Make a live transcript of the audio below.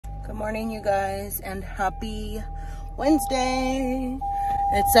Good morning, you guys, and happy Wednesday.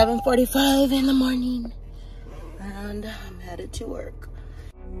 It's 7:45 in the morning, and I'm headed to work.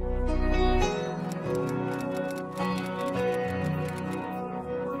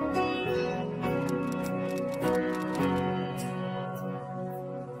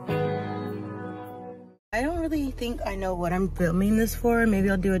 I don't really think I know what I'm filming this for. Maybe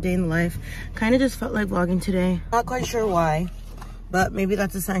I'll do a day in the life. Kind of just felt like vlogging today. Not quite sure why, but maybe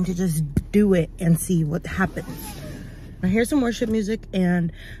that's a sign to just do it and see what happens. I hear some worship music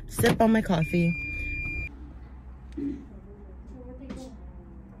and sip on my coffee.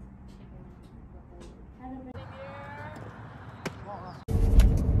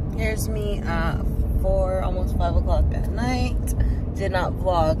 Here's me at 4, almost 5 o'clock at night. Did not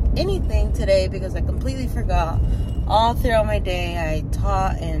vlog anything today because I completely forgot. All throughout my day I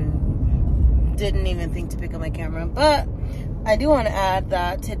taught and didn't even think to pick up my camera. But I do want to add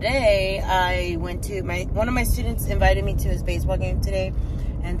that today I went to one of my students invited me to his baseball game today,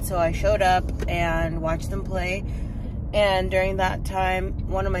 and so I showed up and watched them play. And during that time,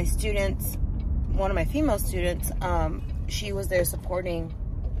 one of my female students, she was there supporting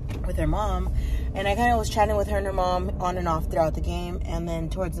with her mom, and I kind of was chatting with her and her mom on and off throughout the game. And then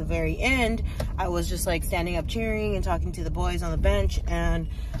towards the very end, I was just like standing up cheering and talking to the boys on the bench, and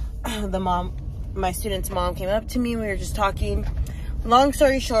my student's mom came up to me and we were just talking. Long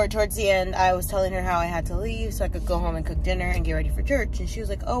story short, towards the end, I was telling her how I had to leave so I could go home and cook dinner and get ready for church. And she was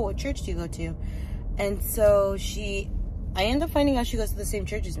like, "Oh, what church do you go to?" And so I ended up finding out she goes to the same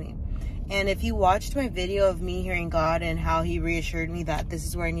church as me. And if you watched my video of me hearing God and how he reassured me that this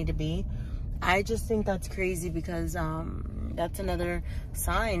is where I need to be, I just think that's crazy because that's another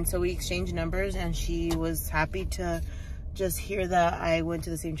sign. So we exchanged numbers, and she was happy to just hear that I went to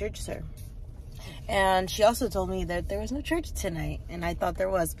the same church as her. And she also told me that there was no church tonight, and I thought there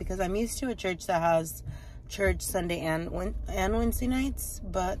was, because I'm used to a church that has church Sunday and Wednesday nights,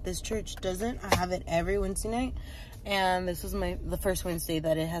 but this church doesn't. I have it every Wednesday night, and this was the first Wednesday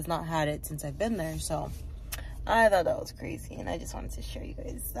that it has not had it since I've been there. So I thought that was crazy, and I just wanted to show you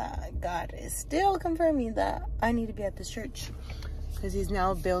guys that God is still confirming that I need to be at this church, because he's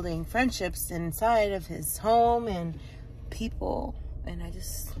now building friendships inside of his home and people, and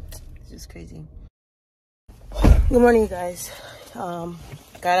it's just crazy. Good morning, you guys.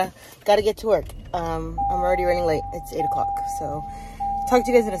 Gotta get to work. I'm already running late. It's 8 o'clock, so talk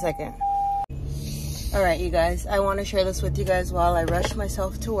to you guys in a second. All right, you guys, I want to share this with you guys while I rush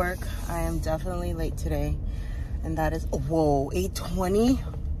myself to work. I am definitely late today, and that is, whoa, 8:20.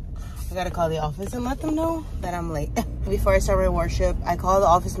 I gotta call the office and let them know that I'm late. Before I start my worship, I called the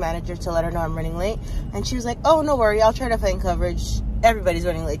office manager to let her know I'm running late, and she was like, "Oh, no worry, I'll try to find coverage. Everybody's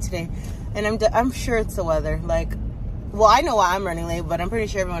running late today." And I'm sure it's the weather. Like, well, I know why I'm running late, but I'm pretty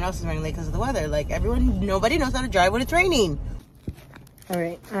sure everyone else is running late because of the weather. Like, nobody knows how to drive when it's raining. All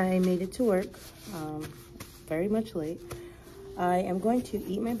right, I made it to work. Very much late. I am going to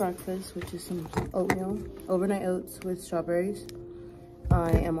eat my breakfast, which is some oatmeal, overnight oats with strawberries.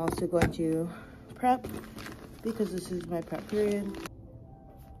 I am also going to prep because this is my prep period.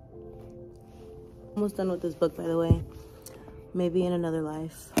 Almost done with this book, by the way. Maybe in Another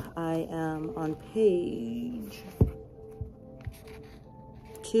Life. I am on page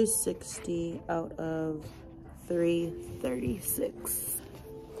 260 out of 336.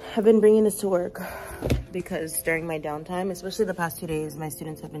 I've been bringing this to work because during my downtime, especially the past 2 days, my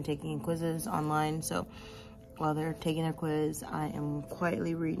students have been taking quizzes online. So while they're taking their quiz, I am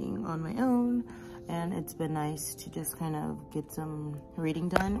quietly reading on my own, and it's been nice to just kind of get some reading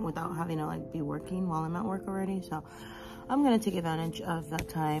done without having to like be working while I'm at work already. So I'm gonna take advantage of that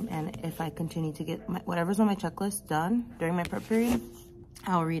time, and if I continue to get whatever's on my checklist done during my prep period,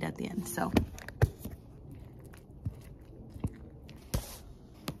 I'll read at the end. So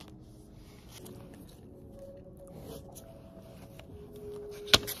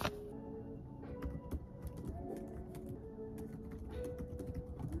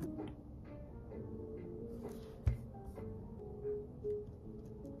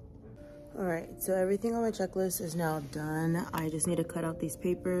all right, so everything on my checklist is now done. I just need to cut out these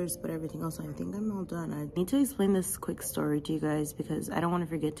papers, but everything else, I think I'm all done. I need to explain this quick story to you guys because I don't want to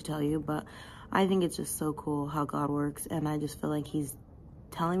forget to tell you, but I think it's just so cool how God works, and I just feel like he's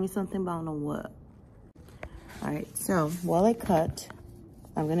telling me something, but I don't know what. All right, so while I cut,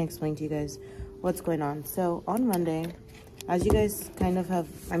 I'm going to explain to you guys what's going on. So on Monday, as you guys kind of have,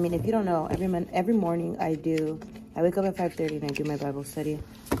 I mean, if you don't know, every morning I wake up at 5:30 and I do my Bible study.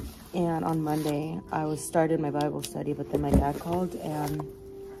 And on Monday, I started my Bible study, but then my dad called and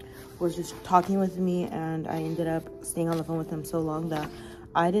was just talking with me, and I ended up staying on the phone with him so long that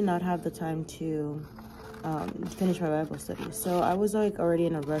I did not have the time to finish my Bible study. So I was like already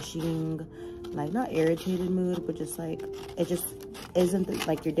in a rushing, like not irritated mood, but just like, it just isn't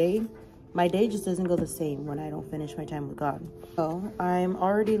like your day. My day just doesn't go the same when I don't finish my time with God. So I'm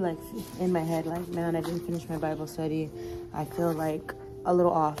already like in my head, like, man, I didn't finish my Bible study. I feel like a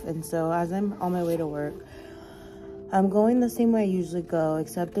little off. And so as I'm on my way to work, I'm going the same way I usually go,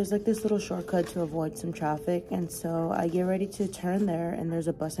 except there's like this little shortcut to avoid some traffic. And so I get ready to turn there, and there's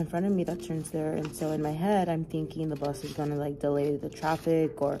a bus in front of me that turns there. And so in my head, I'm thinking the bus is gonna like delay the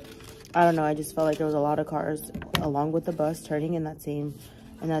traffic, or I don't know. I just felt like there was a lot of cars along with the bus turning in that same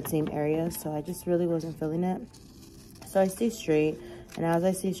area. So I just really wasn't feeling it. So I stay straight, and as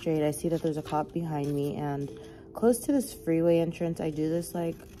I stay straight, I see that there's a cop behind me. And close to this freeway entrance, I do this,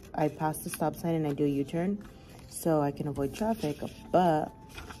 like, I pass the stop sign and I do a U-turn so I can avoid traffic. But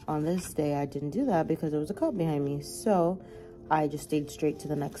on this day, I didn't do that because there was a cop behind me. So I just stayed straight to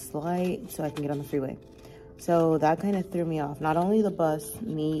the next light so I can get on the freeway. So that kind of threw me off. Not only the bus,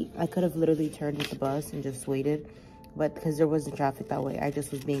 I could have literally turned with the bus and just waited, but because there wasn't traffic that way, I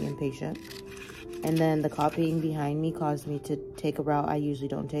just was being impatient. And then the cop being behind me caused me to take a route I usually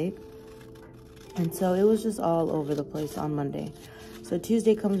don't take. And so it was just all over the place on Monday. So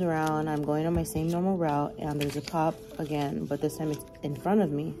Tuesday comes around, I'm going on my same normal route, and there's a cop again, but this time it's in front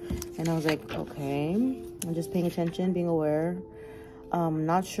of me. And I was like, okay, I'm just paying attention, being aware.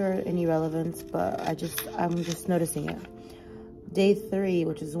 Not sure any relevance, but I'm just noticing it. Day 3,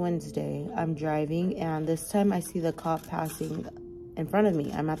 which is Wednesday, I'm driving, and this time I see the cop passing in front of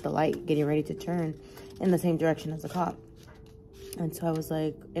me. I'm at the light getting ready to turn in the same direction as the cop. And so I was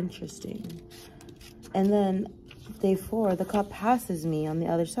like, interesting. And then day 4, the cop passes me on the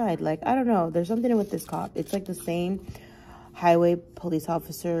other side. Like, I don't know, there's something with this cop. It's like the same highway police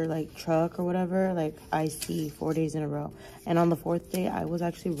officer, like, truck or whatever, like, I see 4 days in a row. And on the 4th day, I was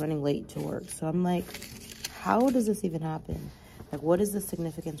actually running late to work. So I'm like, how does this even happen? Like, what is the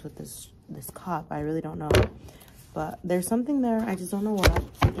significance with this cop? I really don't know. But there's something there. I just don't know what.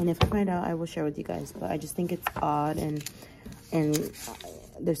 And if I find out, I will share with you guys. But I just think it's odd, and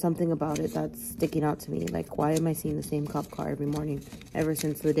there's something about it that's sticking out to me. Like, why am I seeing the same cop car every morning ever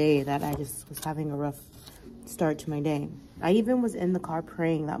since the day that I just was having a rough start to my day? I even was in the car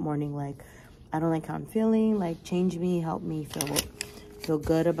praying that morning, like, I don't like how I'm feeling. Like, change me, help me feel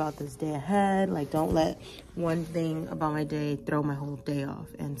good about this day ahead. Like, don't let one thing about my day throw my whole day off.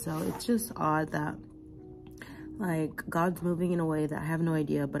 And so it's just odd that, like, God's moving in a way that I have no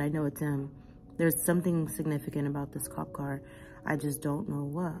idea, but I know it's him. There's something significant about this cop car. I just don't know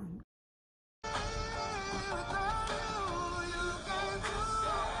what.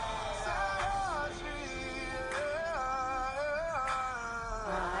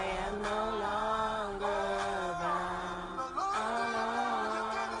 I am no longer bound.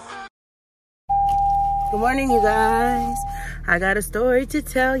 Good morning, you guys. I got a story to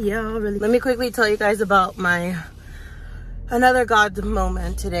tell y'all. Let me quickly tell you guys about another God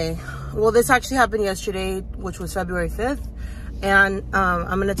moment today. Well, this actually happened yesterday, which was February 5th. And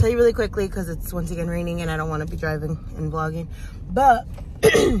I'm going to tell you really quickly because it's once again raining and I don't want to be driving and vlogging. But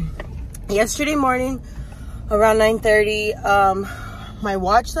yesterday morning around 9:30, my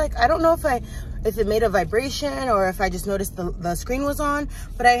watch, like, I don't know if it made a vibration or if I just noticed the screen was on.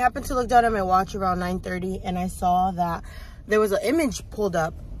 But I happened to look down at my watch around 9:30 and I saw that there was an image pulled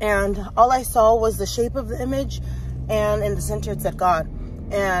up. And all I saw was the shape of the image, and in the center it said God.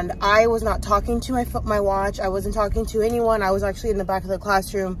 And I was not talking to my watch. I wasn't talking to anyone. I was actually in the back of the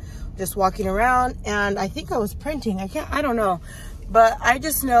classroom just walking around, and I think I was printing. I don't know. But I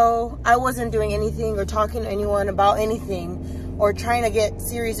just know I wasn't doing anything or talking to anyone about anything or trying to get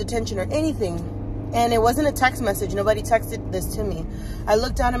serious attention or anything. And it wasn't a text message. Nobody texted this to me. I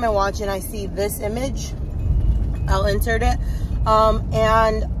looked down at my watch and I see this image. I'll insert it.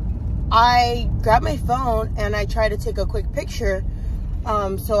 And I grabbed my phone and I tried to take a quick picture.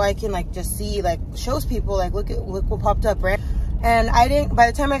 So I can, like, just see, like, shows people, like, look what popped up, right? And I didn't, by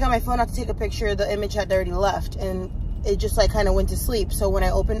the time I got my phone out to take a picture, the image had already left, and it just, like, kind of went to sleep. So when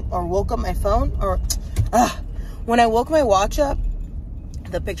I woke up my phone, when I woke my watch up,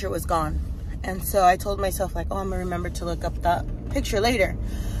 the picture was gone. And so I told myself, like, oh, I'm gonna remember to look up that picture later.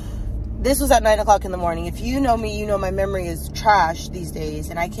 This was at 9 o'clock in the morning. If you know me, you know my memory is trash these days,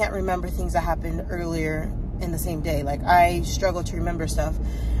 and I can't remember things that happened earlier in the same day. Like, I struggle to remember stuff.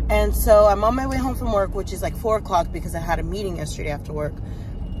 And so I'm on my way home from work, which is like 4 o'clock because I had a meeting yesterday after work.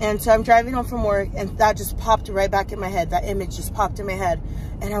 And so I'm driving home from work, and that just popped right back in my head. That image just popped in my head.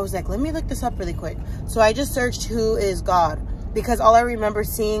 And I was like, let me look this up really quick. So I just searched who is God, because all I remember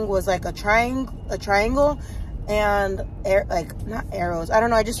seeing was like a triangle and not arrows. I don't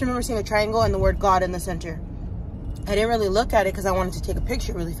know. I just remember seeing a triangle and the word God in the center. I didn't really look at it because I wanted to take a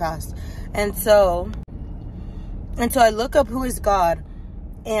picture really fast. And so I look up who is God,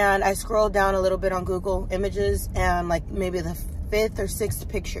 and I scroll down a little bit on Google Images, and like maybe the 5th or 6th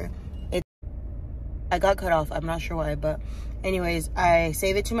picture, I got cut off. I'm not sure why, but anyways, I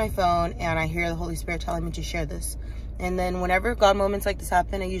save it to my phone, and I hear the Holy Spirit telling me to share this. And then whenever God moments like this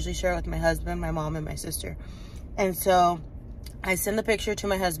happen, I usually share it with my husband, my mom, and my sister. And so I send the picture to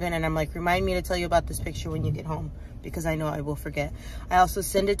my husband, and I'm like, remind me to tell you about this picture when you get home, because I know I will forget. I also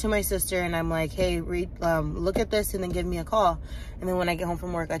send it to my sister, and I'm like, hey, look at this and then give me a call. And then when I get home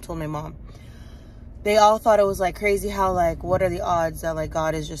from work, I told my mom. They all thought it was like crazy how like, what are the odds that like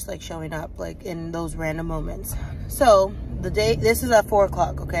God is just like showing up like in those random moments. So this is at 4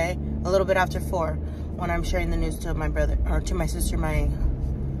 o'clock, okay? A little bit after 4, when I'm sharing the news to my brother, or to my sister, my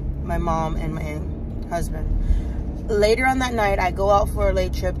mom, and my husband. Later on that night, I go out for a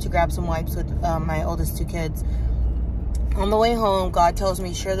late trip to grab some wipes with my oldest 2 kids. On the way home, God tells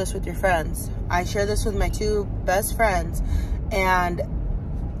me, share this with your friends. I share this with my 2 best friends, and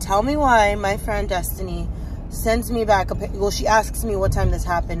tell me why my friend Destiny sends me back she asks me what time this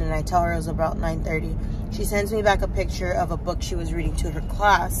happened, and I tell her it was about 9:30. She sends me back a picture of a book she was reading to her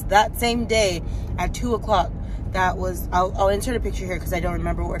class that same day at 2 o'clock. That was, I'll insert a picture here because I don't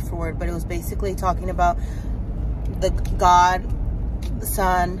remember word for word, but it was basically talking about the God, the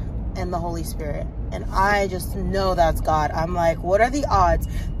Son, and the Holy Spirit. And I just know that's God. I'm like, what are the odds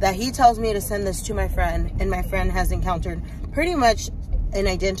that he tells me to send this to my friend, and my friend has encountered pretty much an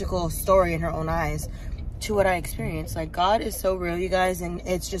identical story in her own eyes to what I experienced. Like, God is so real, you guys, and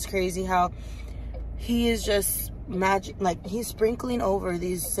it's just crazy how he is just magic. Like, he's sprinkling over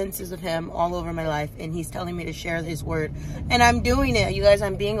these senses of him all over my life, and he's telling me to share his word, and I'm doing it, you guys.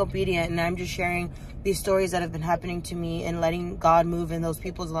 I'm being obedient, and I'm just sharing these stories that have been happening to me and letting God move in those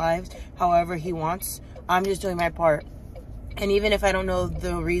people's lives however he wants. I'm just doing my part. And even if I don't know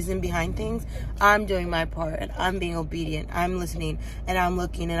the reason behind things, I'm doing my part, and I'm being obedient. I'm listening, and I'm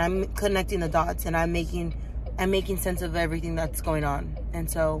looking, and I'm connecting the dots, and I'm making sense of everything that's going on. And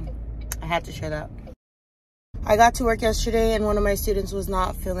so I had to share that. I got to work yesterday, and one of my students was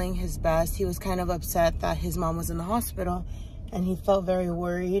not feeling his best. He was kind of upset that his mom was in the hospital, and he felt very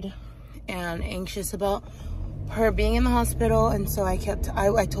worried and anxious about her being in the hospital. And so I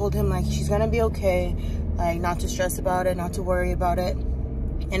told him, like, she's gonna be okay, like, not to stress about it, not to worry about it.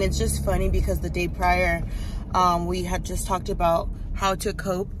 And it's just funny because the day prior, we had just talked about how to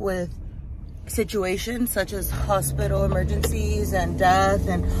cope with situations such as hospital emergencies and death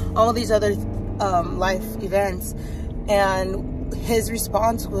and all these other life events, and his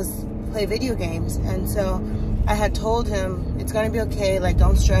response was play video games. And so I had told him, it's gonna be okay, like,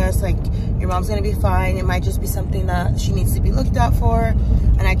 don't stress, like, your mom's gonna be fine, it might just be something that she needs to be looked out for.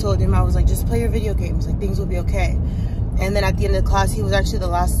 And I told him, I was like, just play your video games, like, things will be okay. And then at the end of the class, he was actually the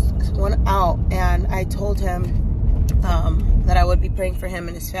last one out, and I told him that I would be praying for him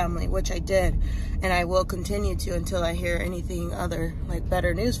and his family, which I did, and I will continue to until I hear anything other, like,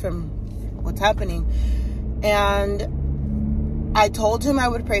 better news from what's happening. And I told him I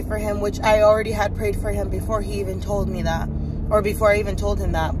would pray for him, which I already had prayed for him before he even told me that, or before I even told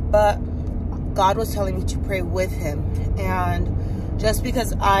him that. But God was telling me to pray with him. And just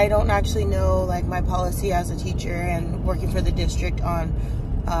because I don't actually know, like, my policy as a teacher and working for the district on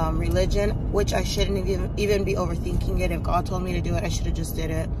religion, which I shouldn't even be overthinking it. If God told me to do it, I should have just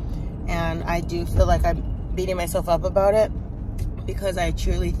did it. And I do feel like I'm beating myself up about it, because I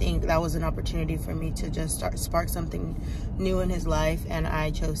truly think that was an opportunity for me to just spark something new in his life, and I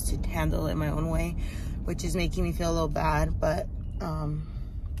chose to handle it my own way, which is making me feel a little bad. But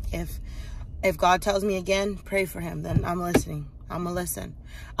if God tells me again, pray for him, then I'm listening. I'm gonna listen.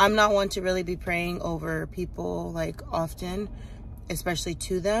 I'm not one to really be praying over people, like, often, especially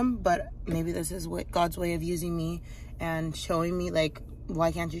to them, but maybe this is what God's way of using me and showing me, like,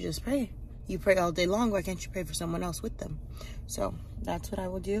 why can't you just pray? You pray all day long, why can't you pray for someone else with them? So that's what I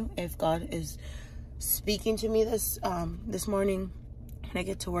will do. If God is speaking to me this morning when I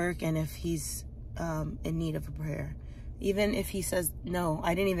get to work, and if he's in need of a prayer, even if he says no,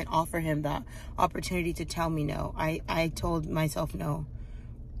 I didn't even offer him that opportunity to tell me no. I told myself no,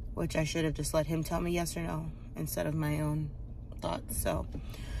 which I should have just let him tell me yes or no instead of my own thoughts. So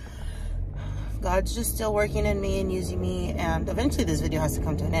God's just still working in me and using me, and eventually this video has to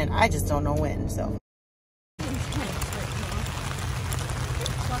come to an end. I just don't know when. So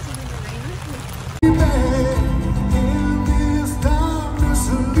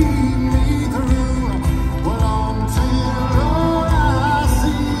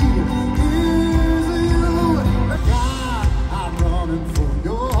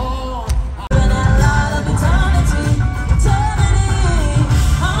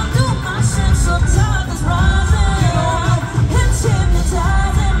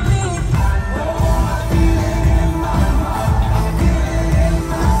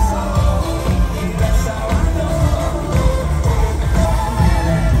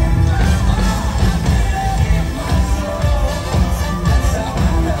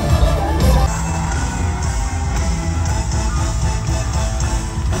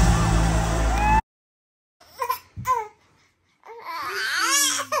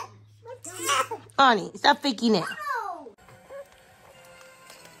Connie, stop faking it. No.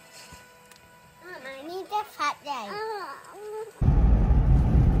 Mom, I need the fat day.